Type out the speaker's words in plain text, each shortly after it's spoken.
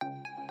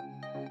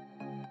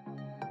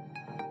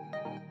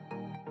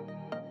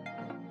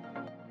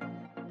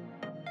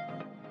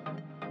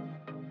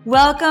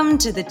Welcome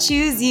to the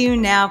Choose You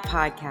Now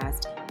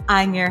podcast.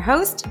 I'm your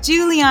host,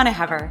 Juliana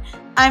Hever.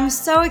 I'm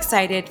so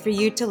excited for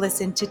you to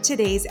listen to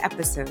today's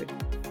episode.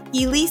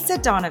 Elisa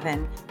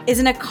Donovan is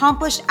an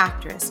accomplished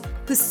actress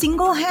who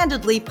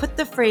single-handedly put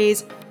the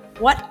phrase,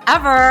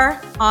 whatever,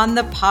 on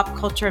the pop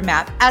culture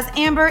map as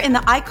Amber in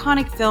the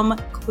iconic film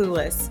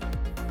Clueless.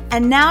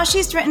 And now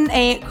she's written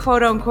a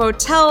quote-unquote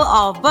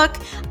tell-all book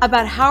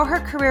about how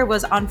her career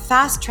was on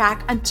fast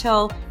track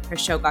until her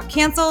show got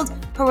canceled,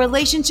 her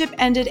relationship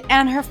ended,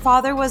 and her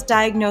father was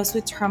diagnosed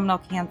with terminal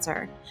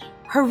cancer.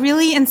 Her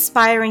really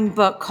inspiring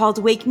book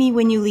called Wake Me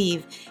When You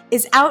Leave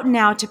is out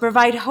now to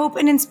provide hope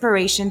and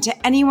inspiration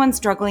to anyone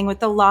struggling with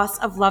the loss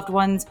of loved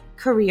ones,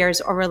 careers,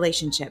 or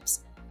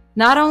relationships.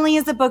 Not only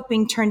is the book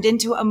being turned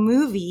into a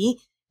movie,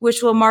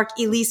 which will mark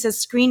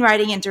Elisa's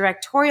screenwriting and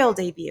directorial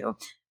debut,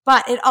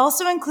 but it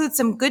also includes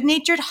some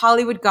good-natured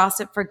Hollywood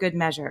gossip for good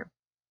measure.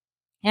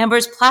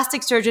 Amber's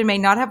plastic surgeon may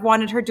not have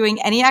wanted her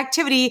doing any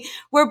activity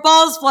where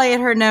balls fly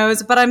at her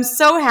nose, but I'm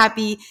so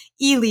happy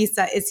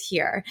Elisa is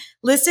here.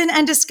 Listen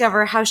and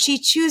discover how she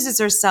chooses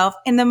herself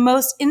in the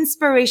most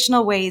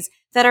inspirational ways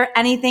that are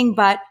anything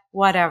but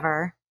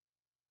whatever.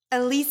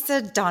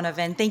 Elisa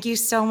Donovan, thank you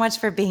so much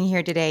for being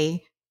here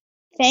today.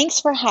 Thanks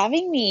for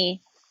having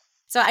me.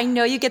 So I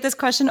know you get this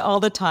question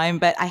all the time,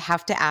 but I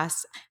have to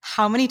ask,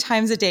 how many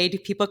times a day do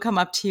people come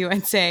up to you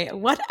and say,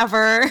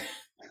 whatever?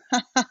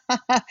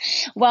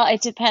 Well,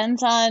 it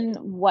depends on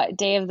what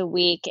day of the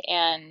week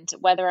and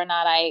whether or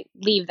not I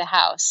leave the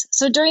house.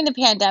 So during the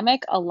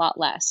pandemic, a lot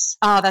less,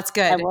 Oh, that's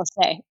I good. will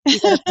say. You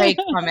got a break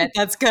from it.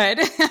 That's good.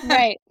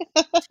 Right.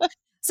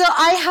 So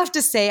I have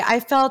to say, I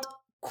felt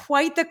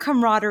quite the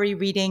camaraderie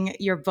reading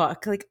your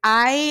book. Like,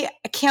 I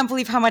can't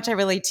believe how much I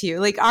relate to you.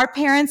 Like, our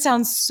parents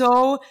sound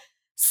so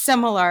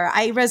similar.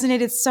 I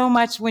resonated so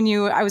much when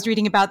I was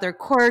reading about their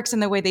quirks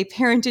and the way they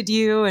parented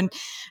you, and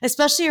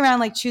especially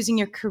around like choosing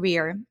your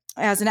career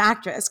as an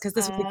actress, because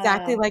this was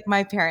exactly Ah, like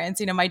my parents.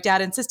 You know, my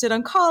dad insisted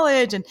on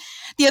college. And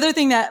the other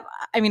thing that,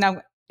 I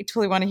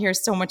totally want to hear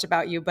so much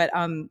about you, but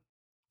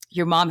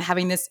your mom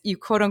having this, you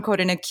quote unquote,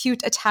 an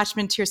acute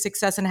attachment to your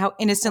success and how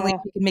innocently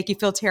oh, she can make you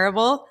feel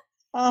terrible.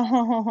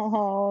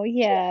 oh,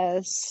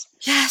 yes.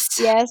 Yes.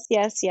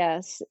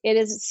 Yes. It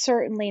is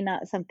certainly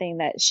not something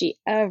that she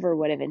ever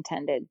would have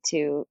intended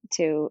to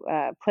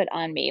put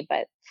on me,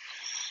 but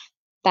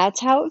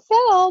that's how it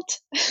felt.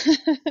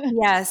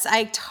 Yes.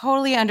 I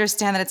totally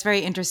understand that. It's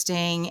very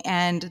interesting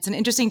and it's an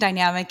interesting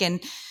dynamic.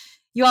 And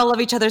you all love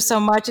each other so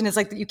much. And it's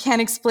like you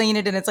can't explain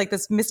it. And it's like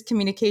this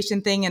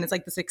miscommunication thing. And it's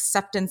like this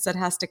acceptance that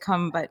has to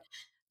come, but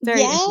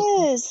very interesting.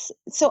 Yes.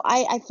 So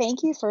I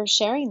thank you for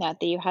sharing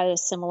that you had a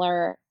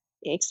similar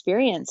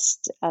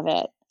experience of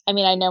it. I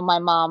mean, I know my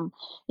mom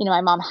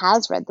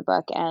has read the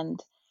book and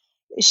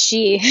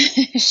she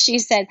she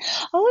said,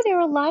 "Oh, there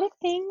are a lot of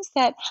things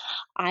that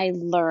I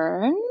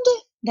learned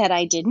that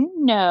I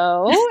didn't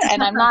know."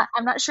 And I'm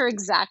not sure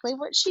exactly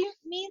what she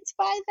means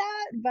by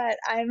that, but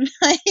I'm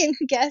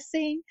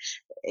guessing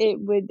it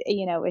would,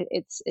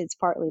 it's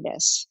partly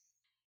this.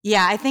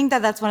 Yeah, I think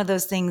that that's one of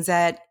those things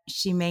that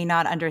she may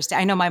not understand.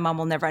 I know my mom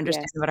will never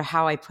understand Yes. no matter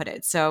how I put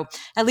it. So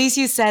at least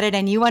you said it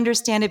and you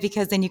understand it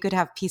because then you could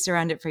have peace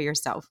around it for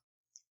yourself.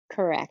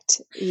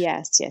 Correct.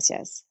 Yes.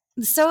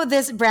 So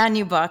this brand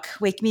new book,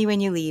 Wake Me When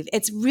You Leave,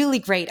 it's really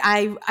great.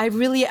 I'm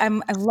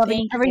loving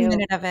Thank every you.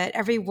 minute of it,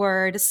 every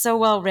word, so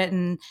well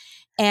written.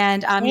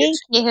 And Thank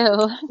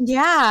you.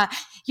 yeah,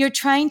 you're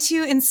trying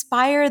to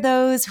inspire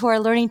those who are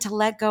learning to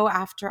let go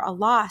after a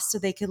loss so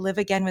they could live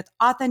again with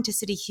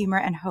authenticity, humor,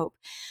 and hope.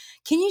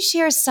 Can you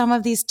share some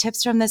of these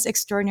tips from this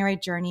extraordinary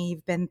journey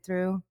you've been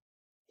through?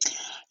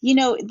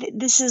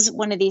 This is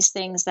one of these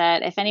things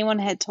that if anyone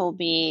had told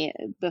me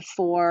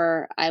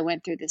before I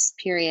went through this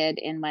period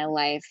in my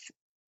life,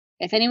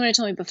 if anyone had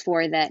told me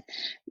before that,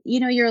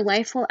 your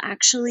life will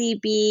actually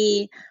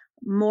be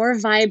more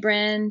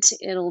vibrant,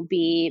 it'll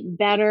be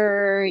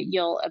better,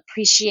 you'll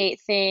appreciate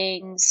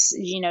things,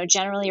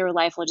 generally your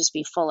life will just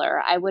be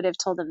fuller, I would have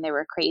told them they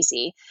were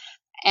crazy.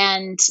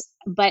 And,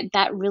 but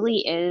that really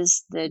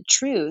is the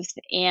truth.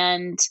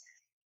 And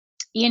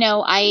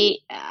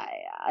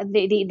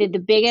the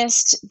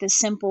biggest, the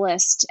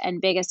simplest,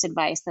 and biggest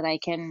advice that I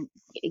can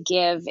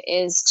give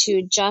is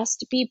to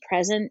just be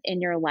present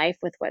in your life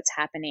with what's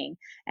happening,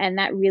 and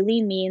that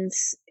really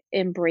means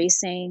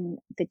embracing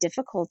the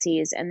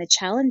difficulties and the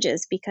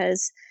challenges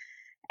because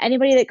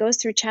anybody that goes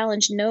through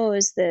challenge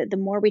knows that the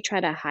more we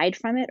try to hide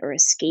from it or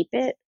escape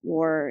it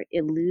or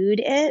elude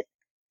it,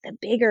 the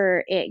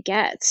bigger it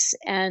gets.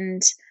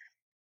 And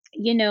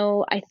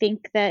I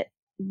think that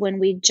when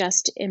we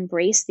just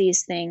embrace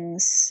these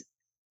things,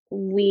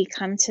 we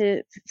come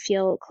to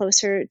feel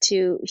closer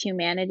to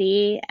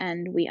humanity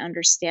and we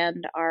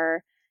understand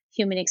our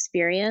human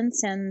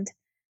experience, and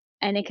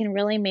it can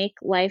really make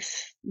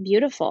life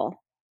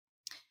beautiful.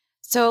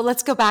 So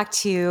let's go back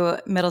to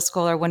middle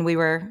school or when we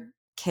were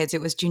kids.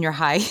 It was junior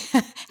high.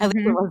 At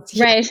least it was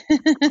here. Right.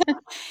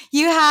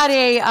 You had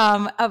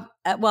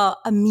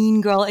a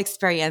mean girl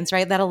experience,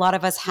 right? That a lot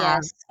of us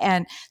have, Yes.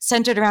 and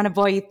centered around a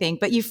boy, you think,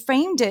 but you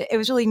framed it. It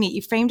was really neat.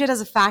 You framed it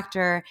as a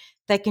factor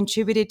that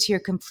contributed to your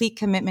complete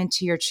commitment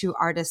to your true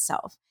artist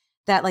self.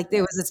 That like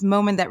there was Yes. this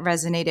moment that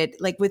resonated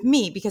like with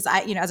me because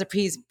I, as a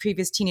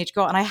previous teenage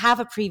girl, and I have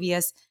a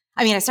previous.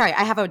 I mean, sorry,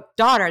 I have a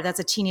daughter that's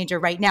a teenager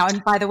right now.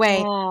 And by the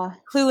way, Oh.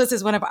 Clueless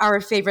is one of our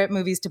favorite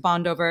movies to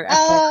bond over.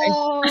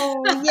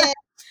 Oh, yeah.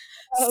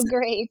 Oh, So,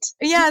 great.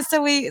 yeah,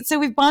 so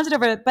we've bonded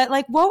over it. But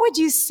like, what would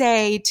you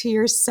say to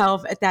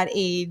yourself at that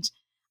age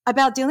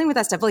about dealing with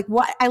that stuff? Like,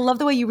 what I love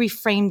the way you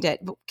reframed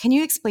it. Can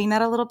you explain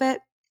that a little bit?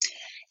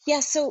 Yeah,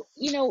 so,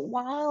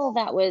 while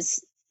that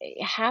was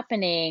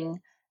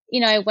happening,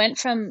 I went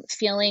from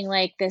feeling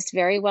like this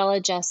very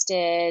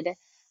well-adjusted,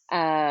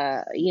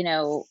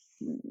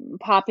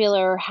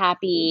 popular,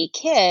 happy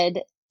kid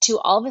to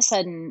all of a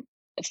sudden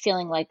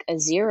feeling like a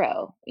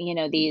zero.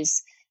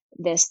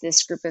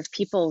 This group of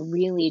people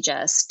really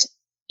just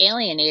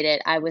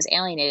alienated. I was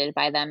alienated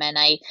by them, and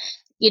I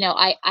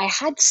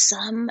had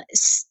some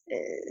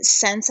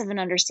sense of an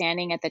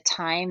understanding at the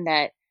time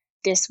that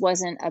this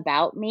wasn't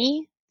about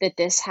me, that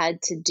this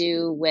had to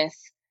do with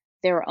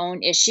their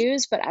own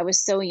issues, but I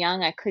was so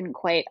young, I couldn't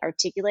quite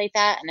articulate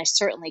that, and I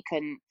certainly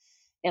couldn't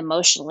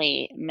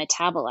emotionally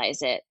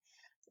metabolize it.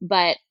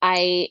 But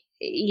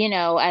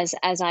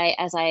as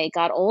I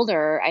got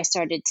older, I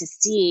started to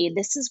see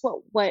this is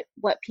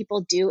what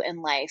people do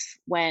in life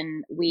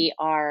when we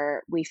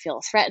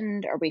feel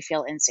threatened, or we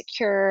feel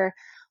insecure,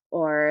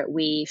 or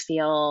we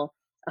feel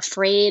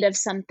afraid of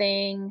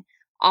something.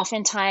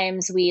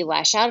 Oftentimes we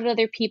lash out at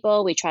other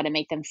people, we try to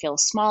make them feel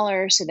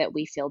smaller so that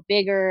we feel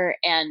bigger.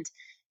 And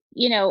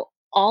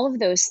all of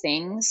those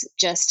things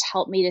just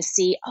help me to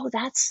see, oh,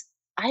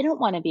 I don't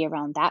want to be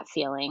around that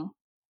feeling.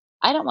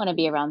 I don't want to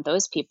be around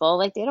those people.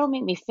 Like, they don't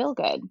make me feel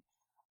good.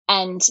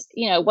 And,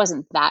 it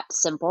wasn't that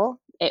simple.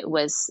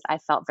 I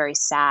felt very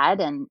sad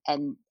and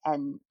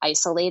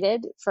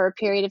isolated for a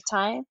period of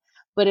time,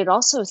 but it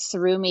also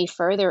threw me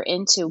further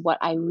into what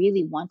I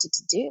really wanted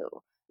to do,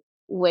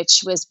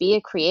 which was be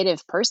a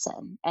creative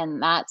person.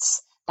 And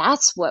that's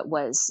what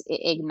was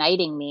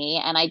igniting me.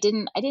 And I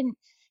didn't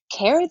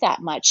care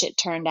that much, it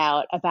turned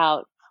out,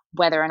 about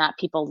whether or not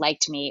people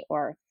liked me,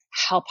 or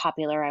how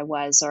popular I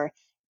was, or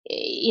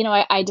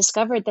I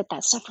discovered that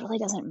that stuff really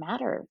doesn't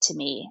matter to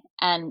me.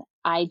 And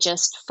I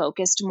just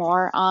focused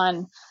more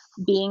on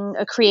being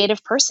a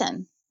creative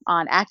person,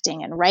 on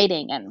acting and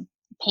writing and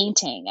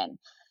painting, and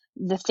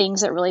the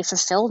things that really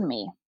fulfilled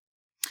me.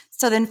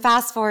 So then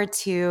fast forward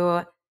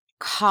to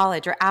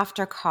college or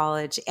after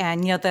college,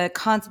 and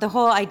the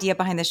whole idea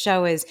behind the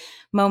show is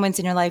moments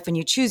in your life when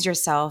you choose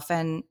yourself,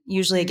 and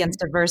usually Mm-hmm.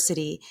 against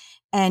adversity.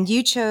 And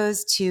you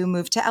chose to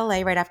move to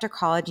LA right after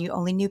college. You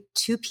only knew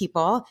two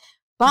people,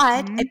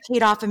 but Mm-hmm. it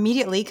paid off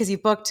immediately because you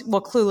booked,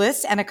 well,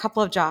 Clueless and a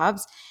couple of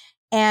jobs.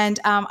 And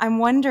I'm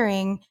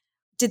wondering,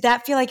 did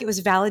that feel like it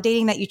was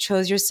validating that you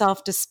chose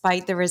yourself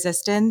despite the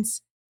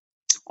resistance?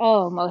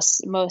 Oh,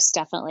 most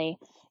definitely.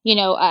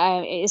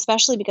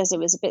 Especially because it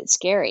was a bit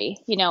scary.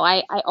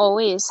 I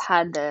always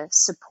had the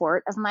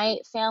support of my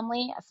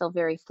family. I feel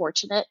very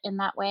fortunate in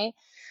that way.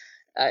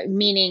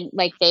 Meaning,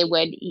 like, they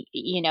would,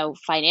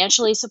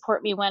 financially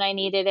support me when I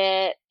needed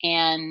it.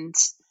 And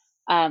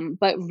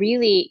but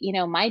really,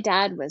 my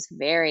dad was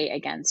very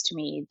against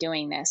me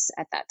doing this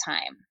at that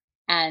time.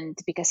 And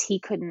because he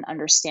couldn't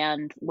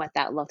understand what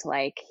that looked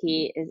like.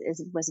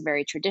 Was a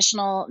very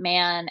traditional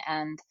man,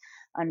 and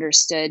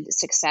understood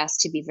success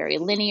to be very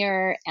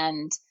linear,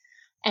 and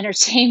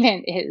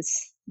entertainment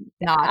is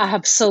Not.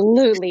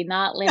 absolutely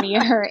not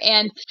linear.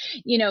 And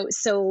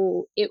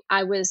so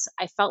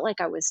I felt like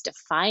I was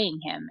defying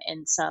him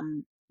in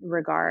some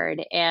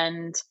regard.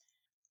 And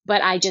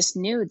but I just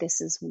knew,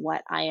 this is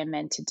what I am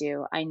meant to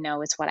do. I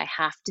know it's what I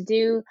have to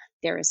do.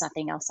 There is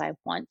nothing else I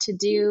want to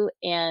do.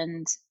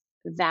 And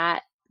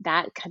that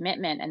that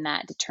commitment and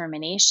that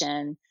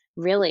determination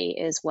really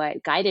is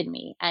what guided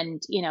me.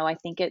 And I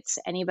think it's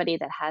anybody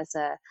that has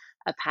a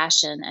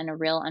passion and a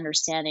real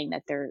understanding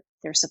that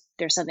there's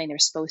something they're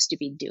supposed to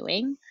be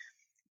doing.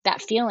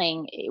 That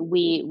feeling,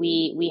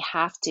 we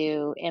have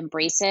to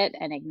embrace it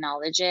and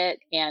acknowledge it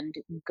and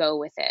go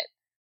with it.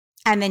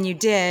 And then you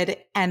did,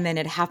 and then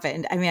it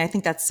happened. I mean, I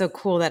think that's so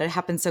cool that it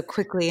happened so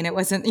quickly and it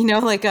wasn't,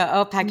 like a,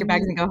 oh, pack your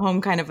bags and go home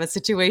kind of a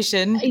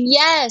situation.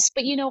 Yes,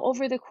 but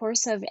over the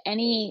course of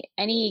any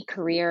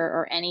career,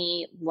 or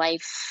any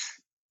life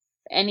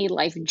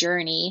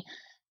journey,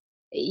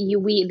 you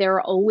we there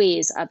are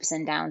always ups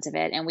and downs of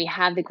it, and we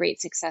have the great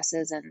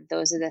successes, and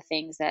those are the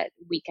things that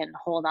we can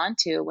hold on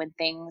to when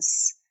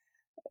things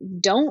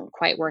don't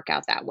quite work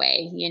out that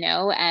way.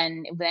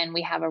 And then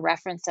we have a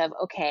reference of,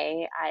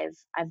 okay,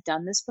 I've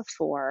done this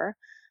before.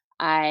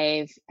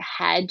 I've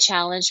had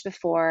challenge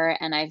before,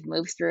 and I've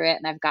moved through it,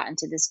 and I've gotten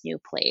to this new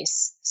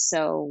place.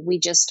 So we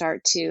just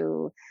start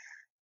to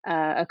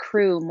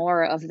accrue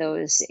more of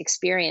those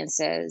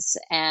experiences.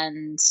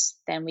 And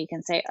then we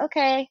can say,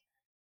 okay,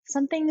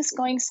 something's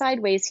going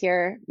sideways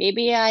here.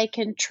 Maybe I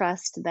can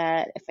trust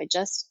that if I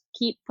just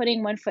keep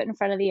putting one foot in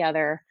front of the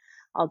other.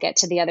 I'll get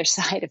to the other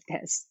side of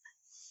this.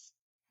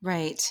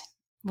 Right.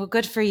 Well,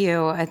 good for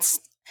you.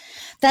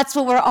 That's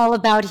what we're all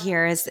about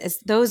here is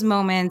those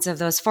moments of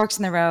those forks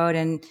in the road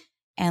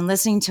and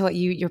listening to what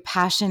your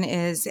passion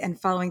is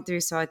and following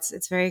through. So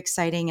it's very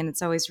exciting, and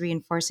it's always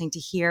reinforcing to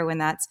hear when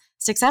that's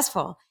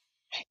successful.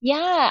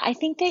 Yeah, I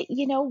think that,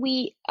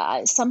 we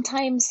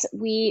sometimes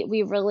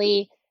we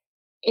really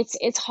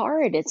it's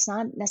hard. It's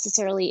not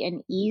necessarily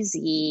an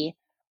easy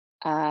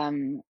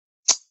um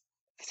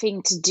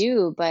thing to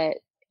do, but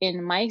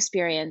in my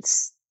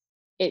experience,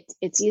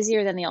 it's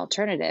easier than the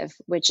alternative,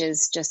 which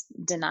is just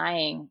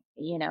denying,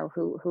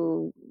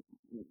 who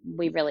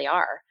we really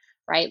are,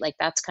 right? Like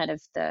that's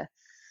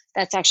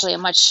actually a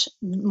much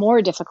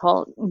more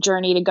difficult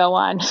journey to go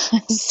on.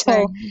 Right.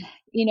 So,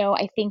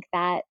 I think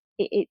that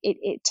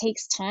it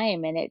takes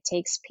time and it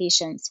takes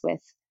patience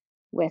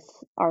with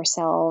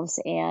ourselves,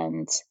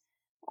 and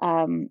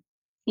um,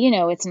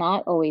 it's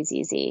not always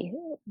easy,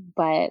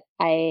 but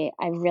I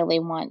really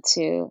want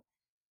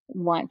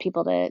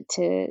people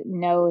to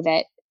know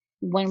that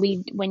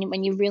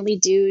when you really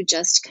do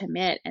just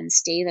commit and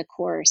stay the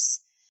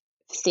course,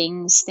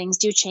 things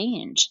do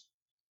change.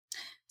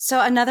 So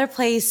another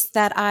place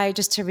that I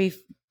just to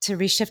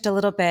reshift a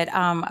little bit,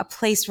 a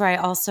place where I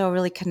also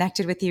really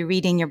connected with you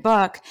reading your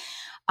book.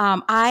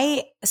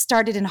 I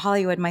started in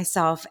Hollywood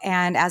myself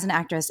and as an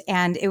actress,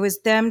 and it was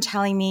them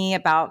telling me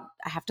about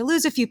I have to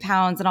lose a few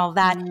pounds and all of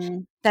that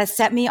Mm, that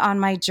set me on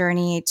my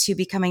journey to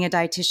becoming a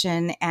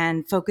dietitian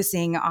and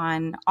focusing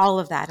on all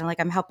of that. And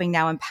like I'm helping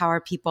now empower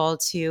people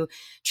to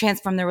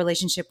transform their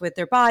relationship with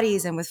their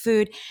bodies and with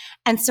food.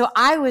 And so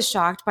I was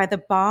shocked by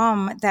the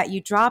bomb that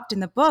you dropped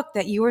in the book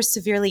that you were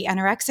severely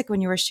anorexic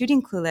when you were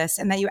shooting Clueless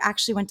and that you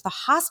actually went to the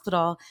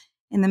hospital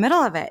in the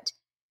middle of it.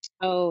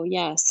 oh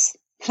yes.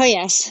 Oh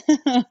yes.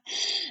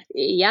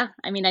 Yeah,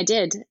 I mean, I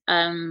did.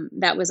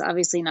 That was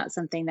obviously not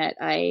something that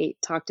I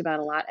talked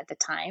about a lot at the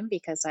time,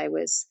 because I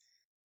was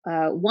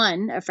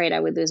one, afraid I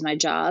would lose my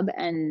job,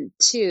 and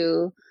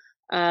two,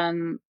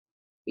 um,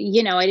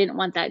 I didn't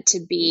want that to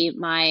be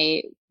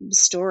my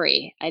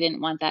story. I didn't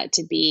want that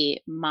to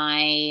be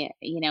my,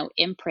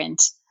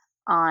 imprint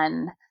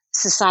on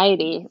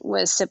society,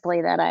 was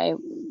simply that I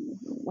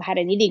had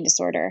an eating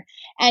disorder.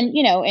 And,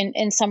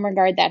 in some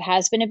regard, that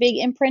has been a big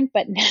imprint,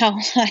 but now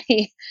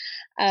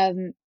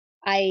um,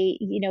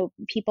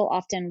 people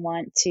often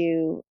want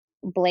to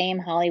blame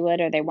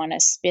Hollywood, or they want to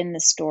spin the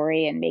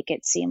story and make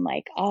it seem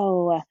like,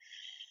 oh,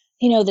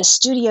 the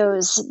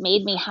studios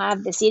made me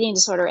have this eating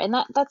disorder, and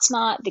that's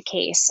not the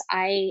case.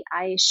 I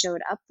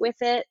showed up with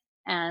it,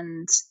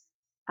 and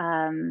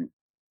um,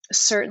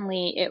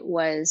 certainly it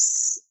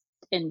was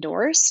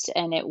endorsed,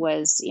 and it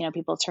was,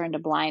 people turned a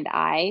blind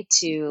eye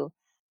to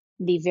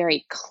the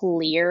very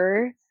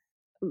clear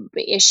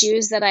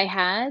issues that I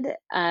had.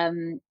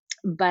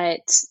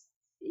 But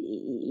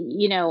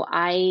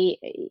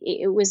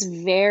it was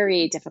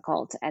very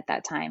difficult at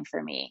that time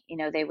for me.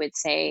 They would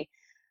say,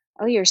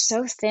 "Oh, you're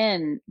so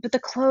thin, but the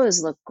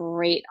clothes look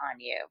great on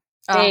you."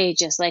 Oh, They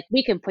just like,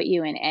 "We can put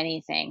you in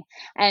anything."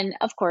 And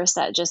of course,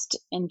 that just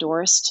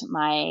endorsed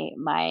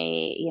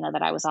that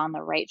I was on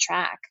the right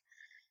track.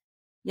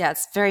 yeah,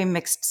 it's very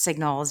mixed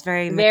signals,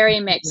 very mixed Very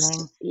mixed.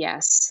 messaging.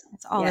 Yes.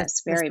 It's all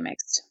Yes, this very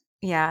mixed.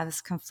 yeah, this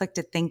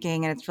conflicted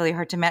thinking, and it's really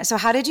hard to manage. So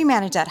how did you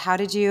manage that? How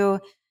did you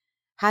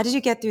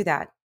get through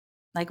that?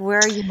 Like, where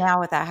are you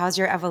now with that? How's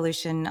your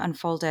evolution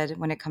unfolded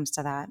when it comes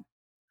to that?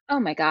 Oh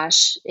my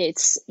gosh,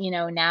 it's,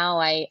 now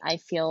I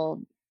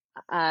feel,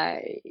 uh,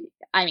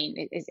 I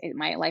mean,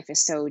 my life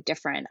is so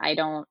different. I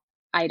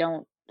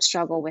don't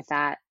struggle with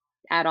that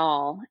at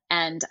all.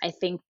 And I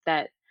think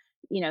that,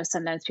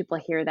 sometimes people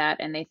hear that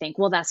and they think,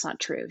 well, that's not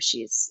true.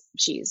 She's,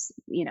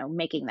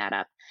 making that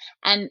up.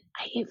 And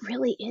it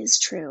really is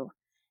true.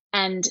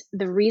 And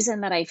the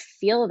reason that I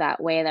feel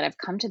that way, that I've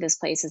come to this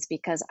place, is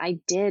because I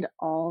did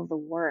all the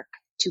work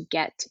to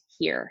get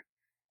here.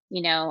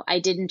 I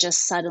didn't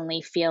just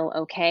suddenly feel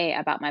okay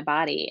about my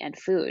body and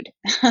food.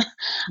 Right.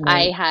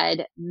 I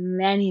had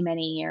many,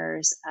 many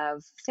years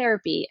of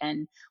therapy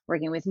and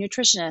working with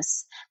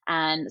nutritionists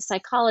and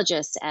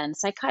psychologists and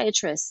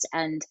psychiatrists.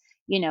 And,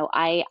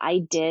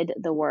 I did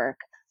the work.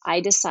 I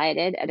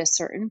decided at a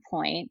certain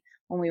point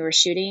when we were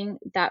shooting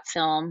that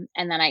film,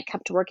 and then I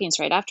kept working.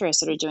 So right after, I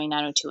started doing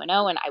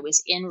 90210, and I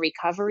was in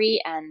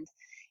recovery. And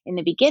in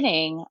the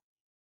beginning,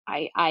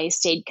 I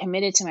stayed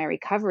committed to my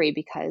recovery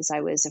because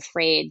I was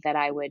afraid that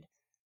I would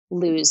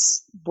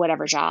lose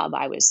whatever job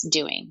I was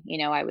doing.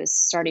 I was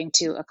starting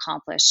to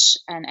accomplish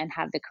and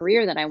have the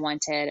career that I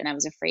wanted, and I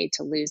was afraid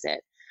to lose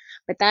it.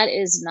 But that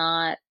is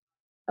not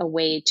a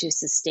way to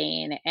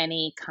sustain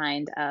any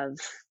kind of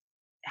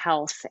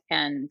health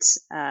and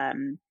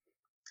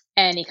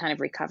any kind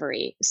of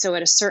recovery. So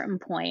at a certain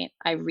point,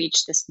 I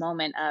reached this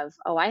moment of,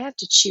 oh, I have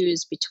to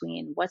choose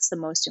between what's the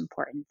most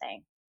important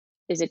thing.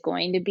 Is it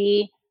going to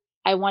be,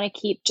 I want to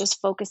keep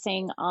just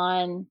focusing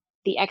on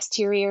the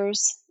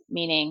exteriors,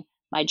 meaning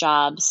my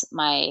jobs,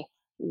 my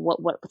what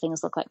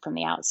things look like from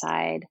the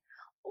outside,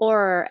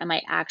 or am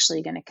I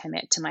actually going to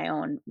commit to my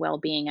own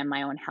well-being and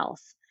my own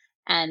health?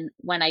 And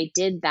when I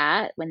did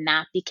that, when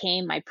that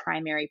became my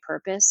primary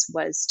purpose,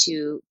 was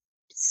to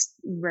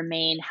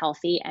remain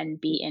healthy and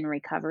be in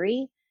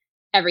recovery,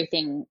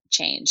 everything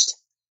changed.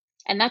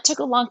 And that took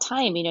a long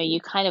time.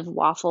 You kind of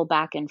waffle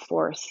back and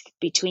forth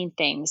between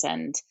things,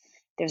 and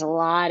there's a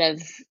lot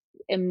of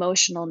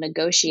emotional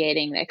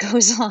negotiating that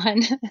goes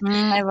on.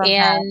 I love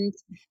that. And,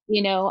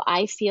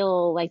 I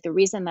feel like the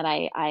reason that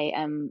I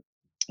am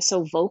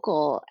so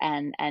vocal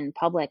and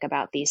public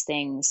about these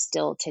things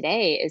still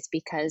today is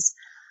because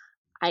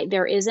I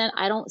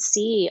don't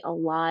see a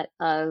lot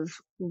of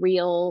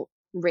real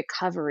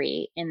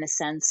recovery in the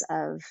sense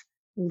of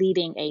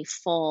leading a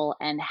full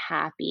and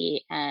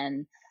happy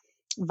and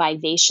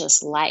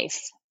vivacious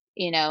life.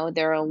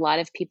 There are a lot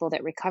of people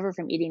that recover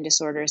from eating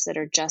disorders that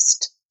are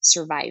just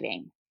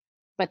surviving,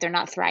 but they're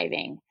not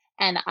thriving.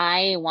 And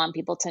I want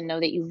people to know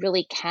that you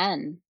really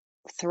can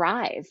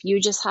thrive.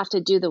 You just have to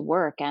do the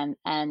work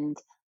and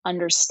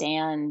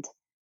understand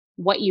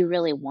what you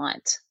really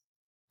want.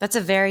 That's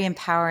a very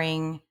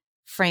empowering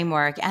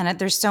framework. And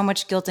there's so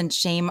much guilt and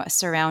shame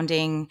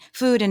surrounding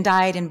food and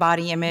diet and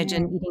body image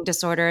and Mm. eating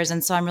disorders.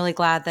 And so I'm really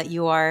glad that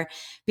you are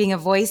being a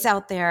voice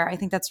out there. I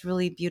think that's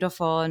really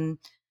beautiful. And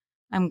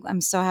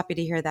I'm so happy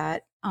to hear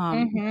that.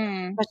 Especially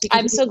because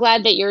I'm so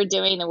glad that you're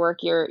doing the work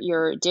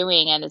you're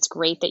doing, and it's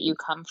great that you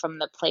come from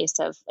the place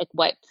of like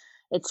what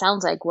it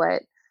sounds like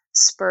what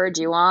spurred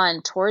you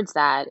on towards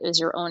that is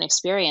your own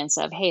experience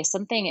of, hey,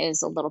 something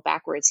is a little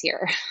backwards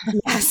here.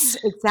 yes,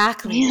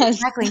 exactly. Yes.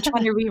 Exactly. And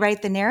trying to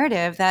rewrite the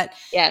narrative that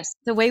Yes.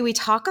 the way we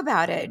talk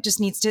about it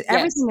just needs to, Yes.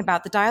 everything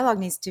about the dialogue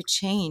needs to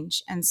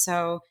change. And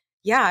so,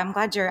 yeah, I'm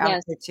glad you're out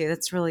Yes. there too.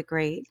 That's really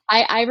great.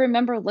 I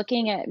remember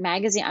looking at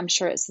magazine. I'm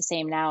sure it's the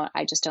same now.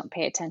 I just don't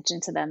pay attention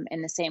to them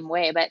in the same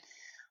way. But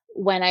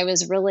when I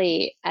was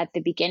really at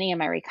the beginning of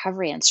my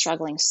recovery and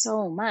struggling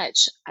so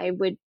much,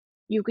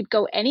 you could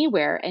go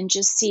anywhere and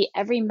just see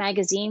every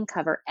magazine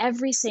cover,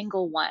 every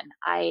single one.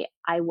 I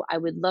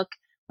would look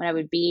when I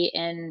would be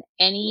in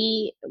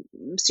any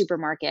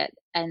supermarket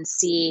and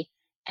see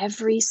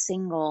every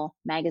single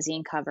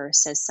magazine cover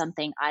says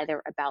something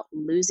either about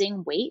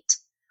losing weight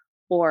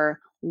or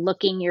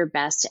looking your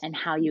best and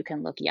how you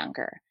can look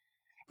younger.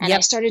 And I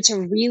Yep. started to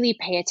really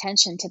pay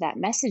attention to that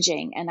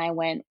messaging, and I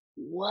went,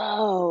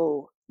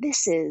 whoa,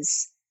 this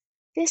is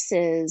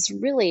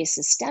really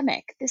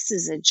systemic. This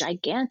is a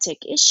gigantic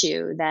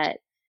issue that,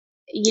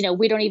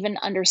 we don't even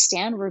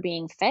understand we're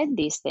being fed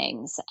these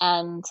things.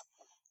 And,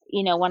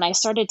 when I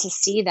started to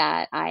see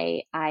that,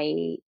 I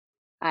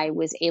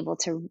was able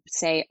to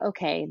say,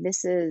 okay,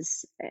 this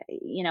is,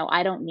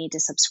 I don't need to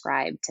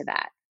subscribe to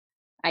that.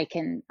 I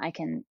can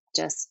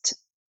just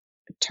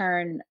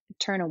turn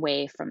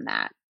away from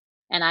that.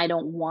 And I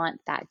don't want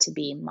that to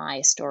be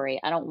my story.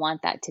 I don't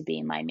want that to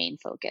be my main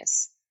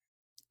focus.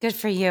 Good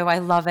for you. I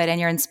love it. And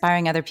you're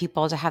inspiring other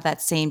people to have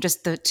that same,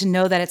 to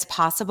know that it's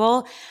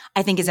possible,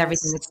 I think is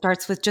everything. Yes. It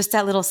starts with just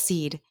that little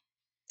seed.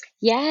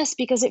 Yes,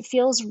 because it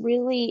feels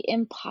really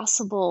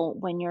impossible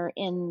when you're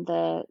in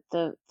the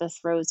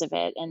throes of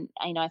it. And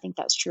I think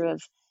that's true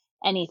of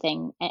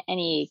anything,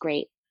 any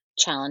great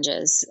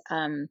challenges.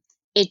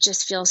 It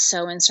just feels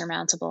so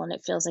insurmountable, and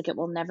it feels like it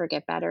will never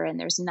get better, and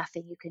there's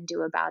nothing you can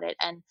do about it.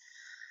 And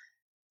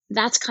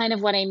that's kind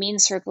of what I mean,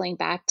 circling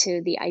back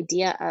to the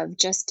idea of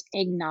just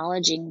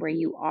acknowledging where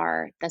you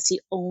are. That's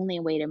the only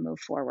way to move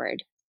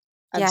forward,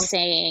 of Yes.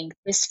 saying,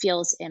 this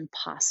feels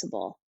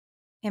impossible.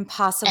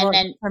 Impossible, And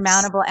then,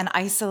 insurmountable, and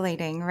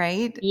isolating,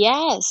 right?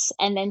 yes,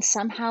 and then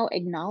somehow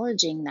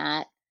acknowledging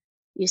that,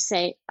 you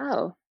say,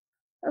 oh,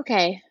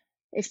 okay,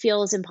 it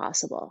feels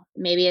impossible.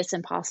 Maybe it's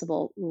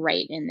impossible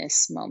right in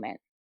this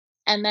moment.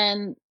 And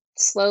then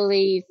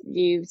slowly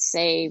you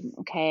say,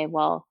 okay,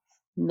 well,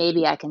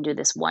 maybe I can do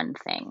this one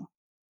thing.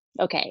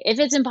 Okay, if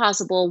it's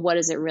impossible, what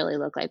does it really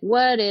look like?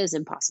 What is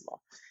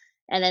impossible?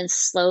 And then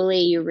slowly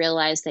you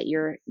realize that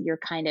you're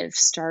kind of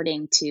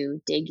starting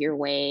to dig your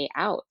way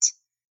out.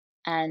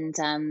 And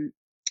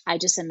I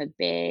just am a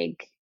big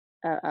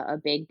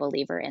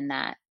believer in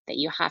that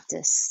you have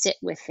to sit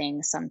with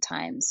things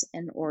sometimes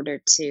in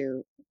order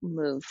to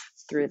move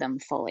through them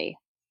fully.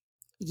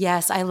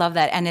 Yes, I love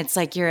that. And it's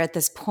like you're at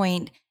this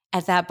point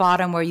at that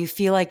bottom where you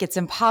feel like it's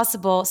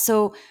impossible.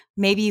 So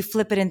maybe you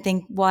flip it and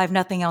think, well, I have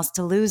nothing else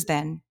to lose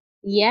then.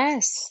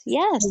 Yes, So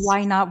yes,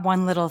 why not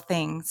one little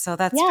thing? So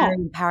that's yeah, very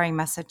empowering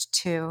message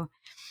too.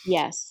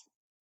 yes.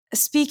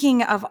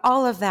 Speaking of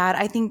all of that,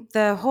 I think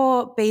the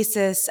whole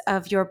basis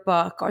of your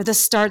book, or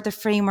the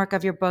framework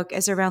of your book,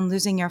 is around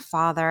losing your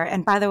father.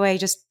 And by the way,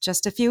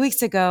 just a few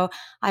weeks ago,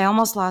 I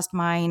almost lost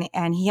mine,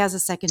 and he has a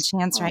second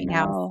chance Oh right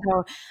now. no.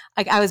 So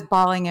like I was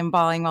bawling and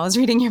bawling while I was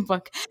reading your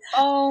book.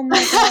 Oh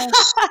my gosh.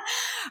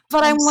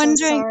 But I'm I'm so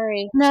wondering,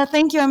 sorry. no,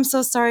 thank you. I'm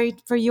so sorry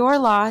for your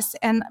loss.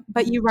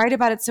 But Mhm. you write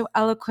about it so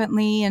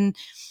eloquently. And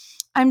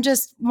I'm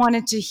just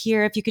wanted to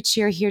hear if you could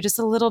share here just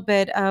a little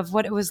bit of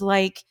what it was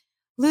like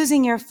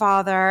losing your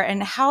father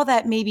and how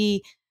that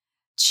maybe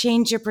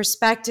changed your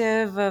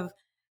perspective of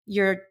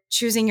your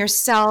choosing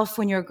yourself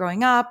when you were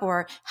growing up,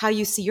 or how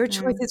you see your Mm.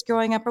 choices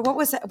growing up, or what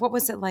was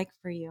it like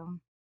for you?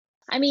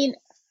 I mean,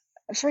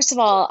 first of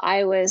all,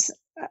 I was,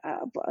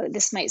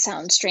 this might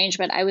sound strange,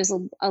 but I was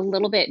a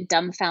little bit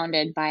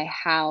dumbfounded by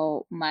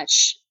how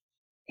much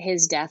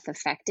his death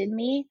affected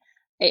me.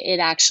 It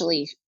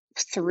actually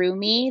threw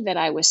me that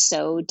I was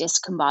so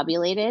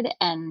discombobulated,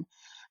 and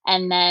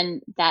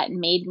then that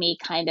made me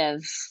kind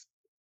of,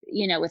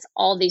 with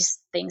all these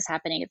things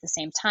happening at the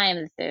same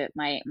time,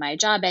 my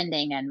job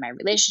ending and my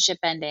relationship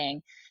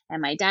ending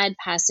and my dad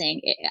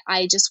passing,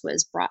 I just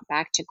was brought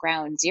back to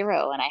ground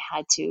zero, and I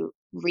had to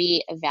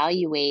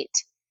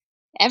reevaluate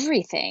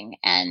everything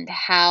and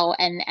how,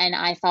 and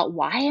I thought,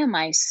 why am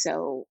I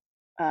so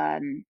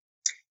um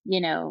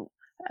you know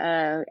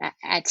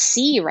at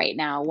sea right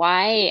now?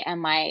 Why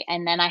am I?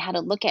 And then I had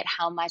to look at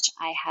how much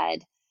I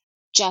had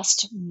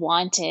just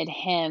wanted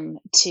him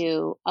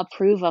to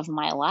approve of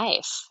my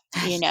life.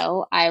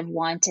 I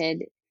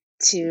wanted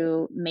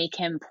to make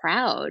him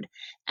proud.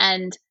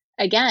 And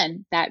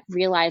again, that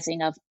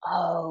realizing of,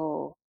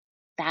 oh,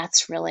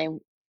 that's really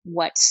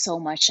what so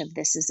much of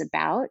this is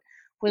about,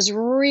 was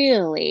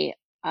really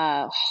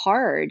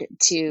hard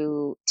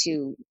to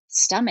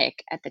stomach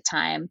at the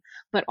time.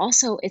 But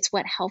also, it's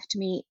what helped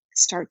me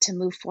start to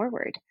move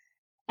forward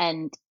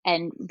and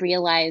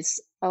realize,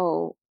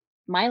 oh,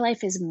 my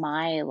life is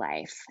my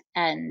life,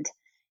 and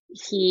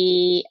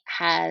he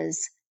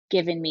has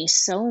given me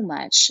so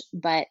much,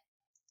 but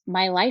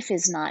my life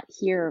is not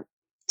here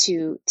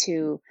to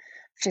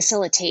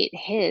facilitate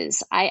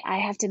his. I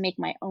have to make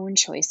my own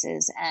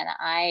choices, and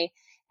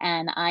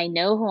I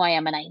know who I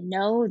am, and I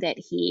know that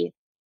he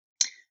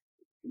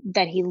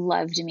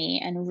loved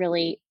me and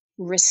really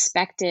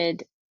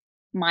respected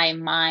my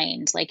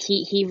mind. Like,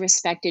 he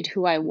respected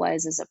who I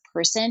was as a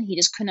person. He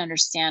just couldn't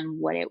understand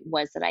what it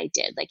was that I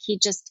did. Like, he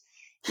just,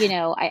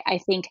 I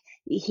think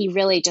he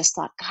really just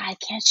thought, God,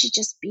 can't she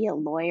just be a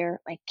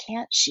lawyer? Like,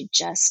 can't she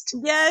just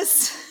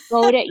Yes.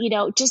 go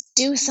to, just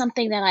do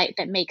something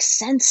that makes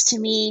sense to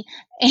me?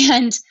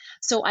 And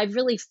so I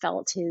really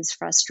felt his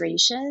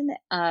frustration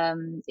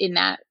in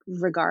that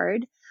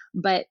regard.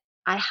 But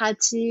I had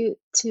to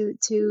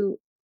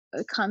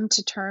come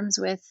to terms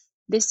with,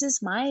 this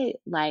is my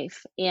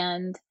life,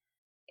 and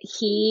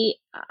I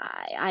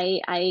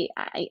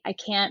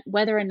can't,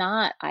 whether or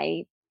not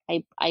I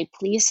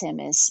please him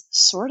is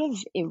sort of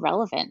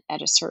irrelevant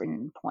at a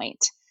certain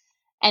point.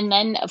 And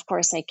then, of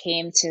course, I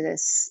came to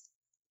this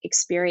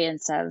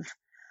experience of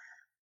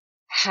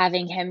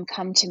having him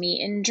come to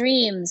me in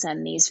dreams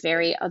and these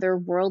very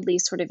otherworldly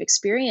sort of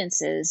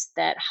experiences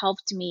that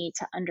helped me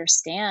to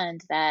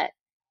understand that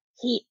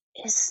he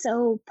is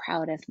so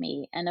proud of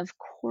me. And of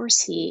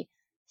course, he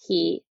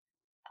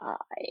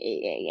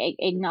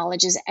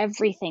acknowledges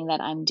everything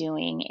that I'm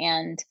doing.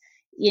 And,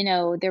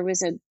 there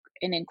was an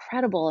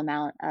incredible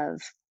amount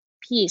of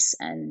peace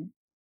and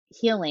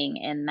healing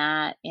in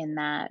that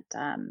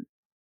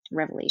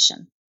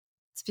revelation.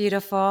 It's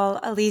beautiful.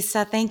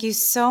 Elisa, thank you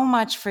so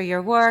much for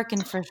your work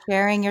and for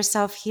sharing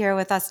yourself here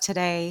with us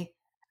today.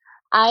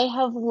 I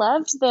have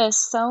loved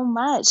this so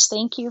much.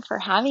 Thank you for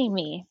having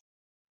me.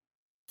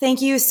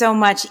 Thank you so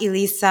much,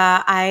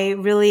 Elisa. I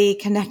really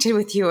connected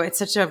with you at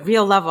such a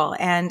real level,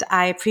 and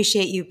I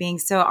appreciate you being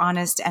so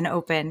honest and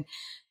open.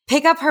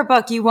 Pick up her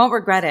book. You won't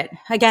regret it.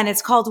 Again,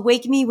 it's called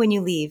Wake Me When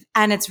You Leave,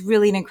 and it's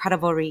really an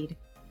incredible read.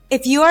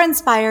 If you are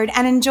inspired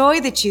and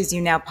enjoy the Choose You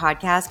Now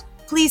podcast,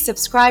 please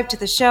subscribe to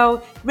the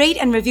show, rate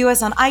and review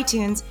us on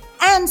iTunes,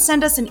 and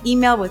send us an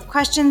email with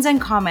questions and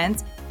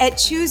comments at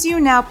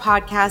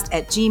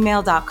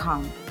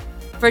chooseyounowpodcast@gmail.com.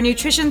 For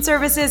nutrition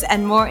services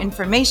and more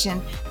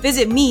information,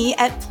 visit me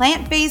at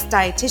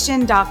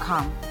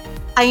plantbaseddietitian.com.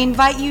 I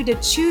invite you to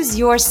choose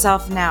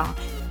yourself now,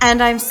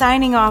 and I'm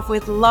signing off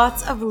with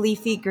lots of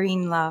leafy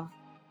green love.